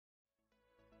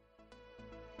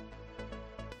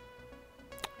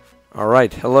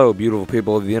Alright, hello beautiful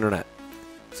people of the internet,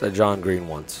 said John Green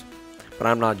once. But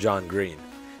I'm not John Green.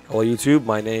 Hello YouTube,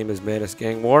 my name is Manas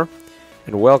Gangwar,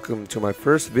 and welcome to my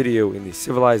first video in the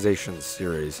Civilizations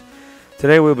series.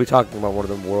 Today we'll be talking about one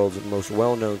of the world's most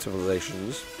well-known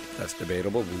civilizations. That's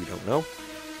debatable, we don't know.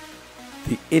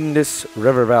 The Indus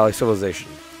River Valley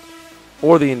Civilization.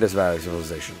 Or the Indus Valley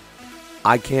Civilization.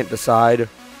 I can't decide.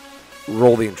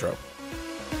 Roll the intro.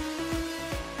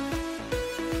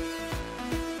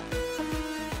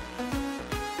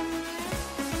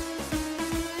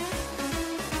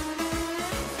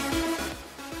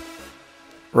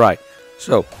 Right,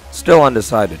 so, still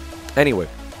undecided. Anyway,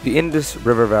 the Indus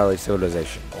River Valley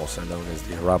Civilization, also known as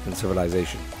the Harappan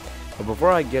Civilization. But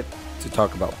before I get to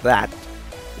talk about that,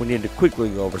 we need to quickly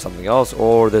go over something else,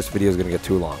 or this video is going to get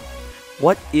too long.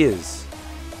 What is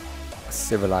a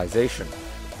civilization?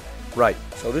 Right,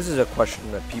 so this is a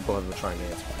question that people have been trying to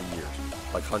answer for years,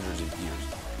 like hundreds of years.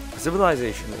 A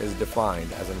civilization is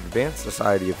defined as an advanced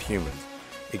society of humans.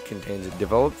 It contains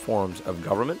developed forms of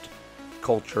government,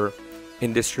 culture,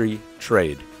 industry,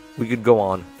 trade. We could go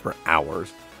on for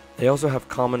hours. They also have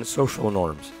common social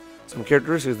norms. Some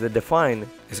characteristics that define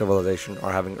a civilization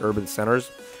are having urban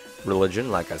centers, religion,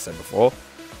 like I said before,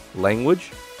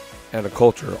 language, and a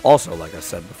culture, also like I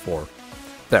said before.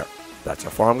 There, that's how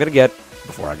far I'm going to get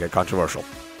before I get controversial.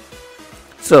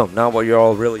 So, now what you're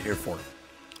all really here for.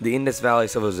 The Indus Valley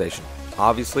Civilization.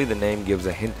 Obviously, the name gives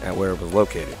a hint at where it was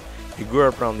located. It grew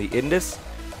up around the Indus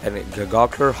and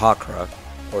Gagakar Hakra,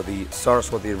 or the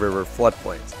Saraswati River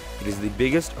floodplains. It is the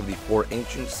biggest of the four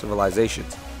ancient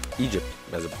civilizations: Egypt,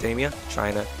 Mesopotamia,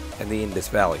 China, and the Indus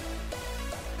Valley.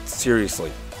 Seriously,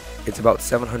 it's about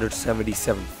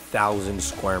 777,000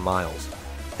 square miles.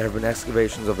 There have been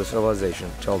excavations of the civilization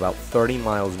till about 30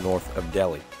 miles north of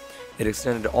Delhi. It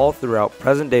extended all throughout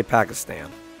present-day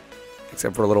Pakistan,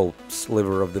 except for a little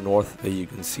sliver of the north that you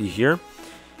can see here.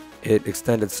 It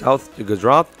extended south to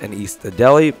Gujarat and east to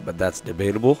Delhi, but that's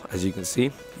debatable, as you can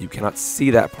see. You cannot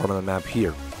see that part on the map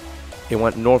here. It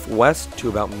went northwest to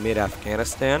about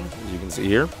mid-Afghanistan, as you can see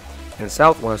here, and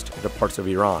southwest into parts of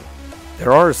Iran.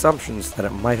 There are assumptions that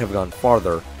it might have gone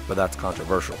farther, but that's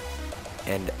controversial.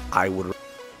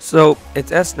 So,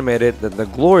 it's estimated that the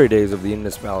glory days of the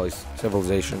Indus Valley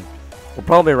civilization were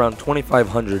probably around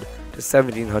 2500 to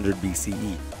 1700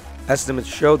 BCE. Estimates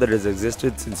show that it has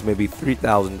existed since maybe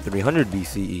 3300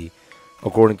 BCE,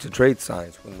 according to trade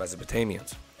signs with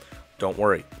Mesopotamians. Don't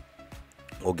worry,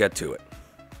 we'll get to it.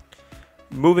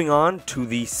 Moving on to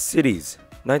the cities.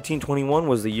 1921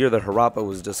 was the year that Harappa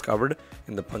was discovered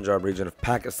in the Punjab region of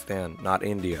Pakistan, not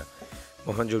India.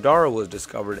 Mohenjo-daro was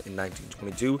discovered in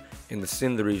 1922 in the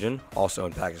Sindh region, also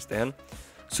in Pakistan.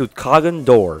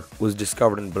 Sutkagan-Dor was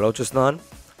discovered in Balochistan,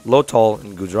 Lothal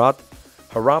in Gujarat.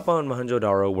 Harappa and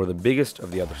Mohenjo-daro were the biggest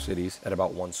of the other cities at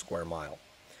about 1 square mile.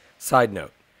 Side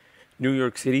note, New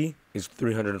York City is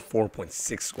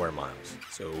 304.6 square miles,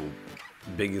 so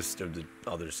the biggest of the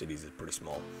other cities is pretty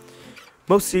small.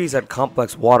 Most cities had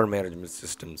complex water management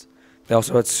systems. They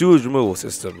also had sewage removal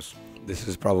systems. This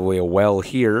is probably a well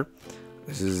here.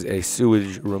 This is a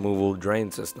sewage removal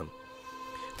drain system.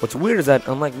 What's weird is that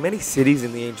unlike many cities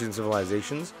in the ancient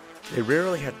civilizations, they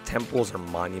rarely had temples or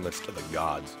monuments to the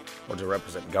gods, or to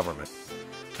represent government.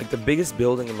 Like the biggest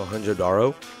building in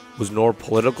Mohenjo-daro was nor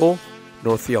political,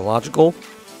 nor theological,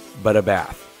 but a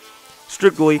bath.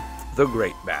 Strictly, the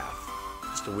Great Bath.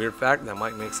 Just a weird fact that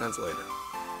might make sense later.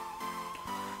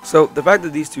 So, the fact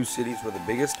that these two cities were the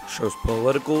biggest shows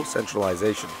political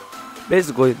centralization.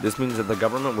 Basically, this means that the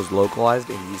government was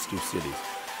localized in these two cities.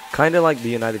 Kinda like the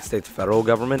United States federal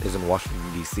government is in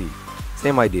Washington, D.C.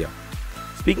 Same idea.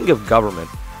 Speaking of government,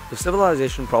 the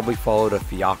civilization probably followed a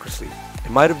theocracy.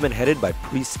 It might have been headed by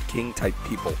priest-king type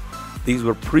people. These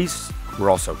were priests who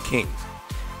were also kings.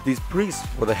 These priests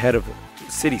were the head of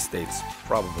city-states,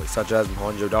 probably, such as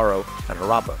Mohenjo-daro and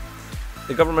Harappa.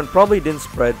 The government probably didn't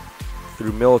spread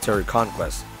through military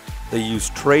conquest. They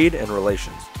used trade and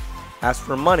relations. As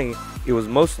for money, it was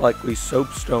most likely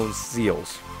soapstone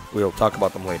seals. We'll talk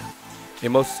about them later. It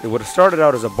would have started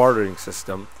out as a bartering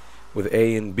system, with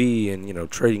A and B and,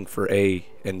 trading for A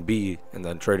and B and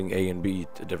then trading A and B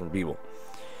to different people.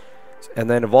 And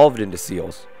then evolved into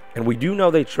seals. And we do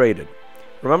know they traded.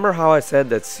 Remember how I said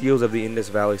that seals of the Indus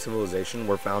Valley civilization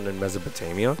were found in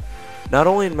Mesopotamia? Not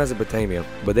only in Mesopotamia,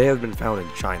 but they have been found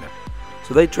in China.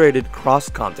 So they traded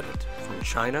cross-continent, from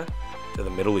China to the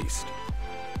Middle East.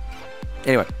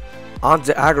 Anyway, on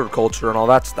to agriculture and all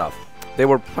that stuff. They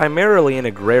were primarily an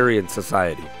agrarian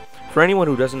society. For anyone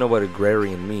who doesn't know what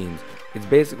agrarian means, it's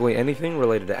basically anything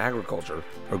related to agriculture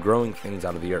or growing things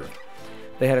out of the earth.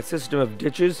 They had a system of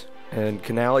ditches and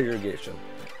canal irrigation.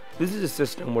 This is a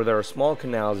system where there are small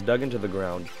canals dug into the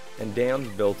ground and dams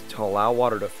built to allow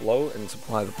water to flow and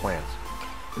supply the plants.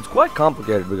 It's quite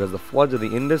complicated because the floods of the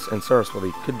Indus and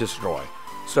Saraswati could destroy.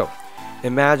 So,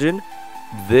 imagine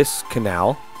this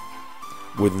canal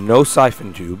with no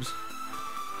siphon tubes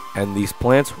and these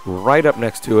plants right up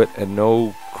next to it and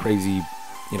no crazy,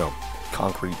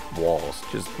 concrete walls,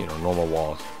 just, normal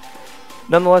walls.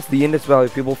 Nonetheless, the Indus Valley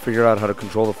people figured out how to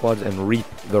control the floods and reap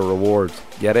the rewards.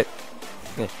 Get it?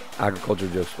 Agriculture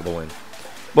jokes for the win.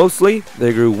 Mostly,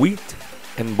 they grew wheat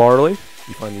and barley.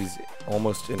 You find these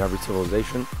almost in every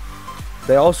civilization.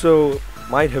 They also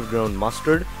might have grown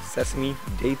mustard, sesame,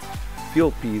 dates,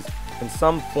 field peas, and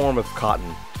some form of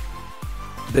cotton.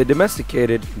 They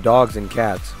domesticated dogs and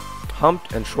cats,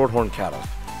 humped and shorthorn cattle,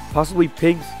 possibly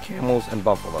pigs, camels, and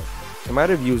buffalo. They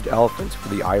might have used elephants for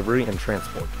the ivory and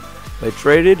transport. They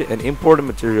traded and imported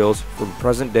materials from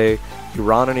present-day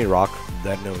Iran and Iraq,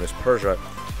 then known as Persia,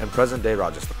 and present-day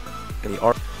Rajasthan. And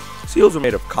the seals were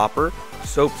made of copper,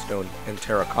 soapstone, and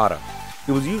terracotta.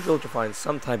 It was usual to find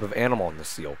some type of animal in the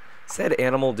seal. Said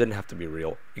animal didn't have to be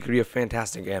real. It could be a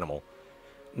fantastic animal.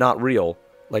 Not real,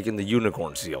 like in the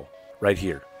unicorn seal, right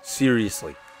here.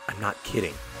 Seriously, I'm not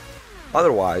kidding.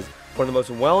 Otherwise, one of the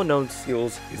most well-known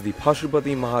seals is the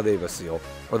Pashupati Mahadeva seal,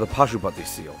 or the Pashupati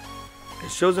seal. It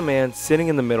shows a man sitting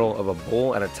in the middle of a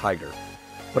bull and a tiger.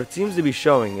 What it seems to be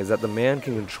showing is that the man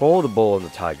can control the bull and the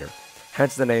tiger,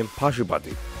 hence the name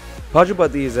Pashupati.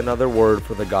 Pashupati is another word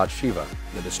for the god Shiva,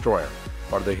 the destroyer,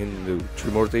 part of the Hindu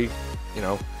Trimurti,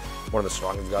 one of the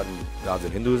strongest gods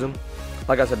in Hinduism.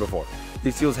 Like I said before,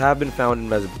 these seals have been found in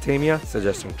Mesopotamia,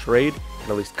 suggesting trade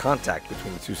and at least contact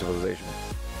between the two civilizations.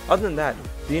 Other than that,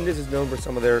 the Indus is known for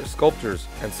some of their sculptures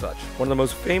and such. One of the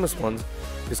most famous ones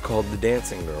is called the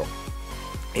Dancing Girl.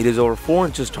 It is over 4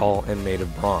 inches tall and made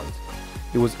of bronze.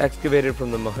 It was excavated from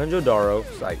the Mohenjo-Daro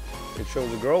site. It shows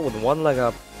a girl with one leg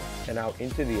up and out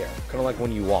into the air, kind of like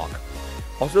when you walk.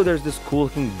 Also, there's this cool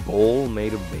looking bowl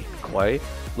made of baked clay.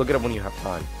 Look it up when you have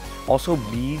time. Also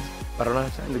beads, but I don't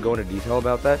have time to go into detail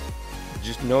about that.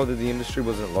 Just know that the industry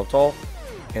wasn't local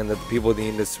and that the people of the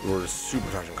Indus were super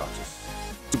fashion conscious.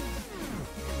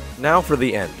 Now for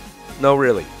the end. No,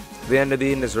 really. The end of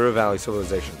the Indus River Valley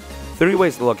civilization. 3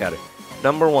 ways to look at it.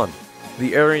 Number 1.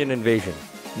 The Aryan invasion.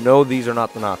 No, these are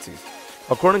not the Nazis.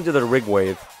 According to the Rig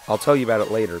Wave, I'll tell you about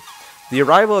it later, the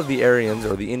arrival of the Aryans,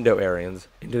 or the Indo-Aryans,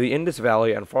 into the Indus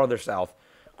Valley and farther south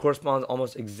corresponds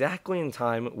almost exactly in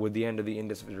time with the end of the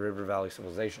Indus River Valley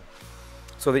civilization.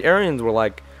 So the Aryans were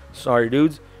like, sorry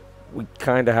dudes, we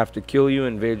kind of have to kill you,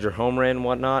 invade your homeland and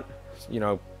whatnot.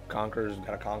 Conquerors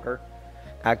gotta conquer.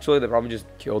 Actually, they probably just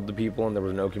killed the people and there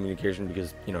was no communication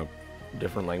because,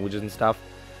 different languages and stuff.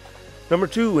 Number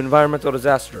 2, environmental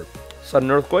disaster.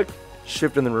 Sudden earthquake,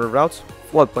 shift in the river routes,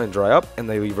 floodplains dry up, and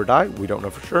they leave or die. We don't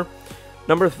know for sure.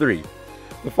 Number 3,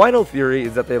 the final theory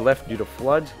is that they left due to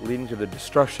floods leading to the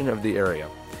destruction of the area.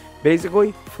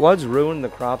 Basically, floods ruined the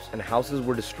crops and houses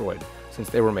were destroyed since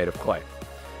they were made of clay.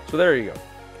 So there you go.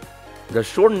 The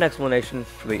shortened explanation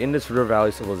for the Indus River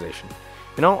Valley civilization.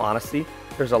 In all honesty,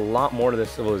 there's a lot more to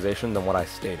this civilization than what I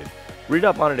stated. Read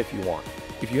up on it if you want.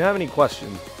 If you have any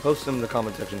questions, post them in the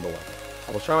comment section below.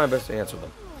 I will try my best to answer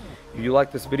them. If you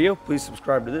like this video, please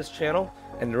subscribe to this channel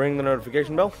and ring the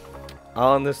notification bell.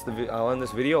 I'll end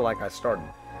this video like I started.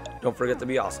 Don't forget to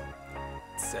be awesome.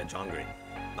 Said John Green,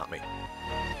 not me.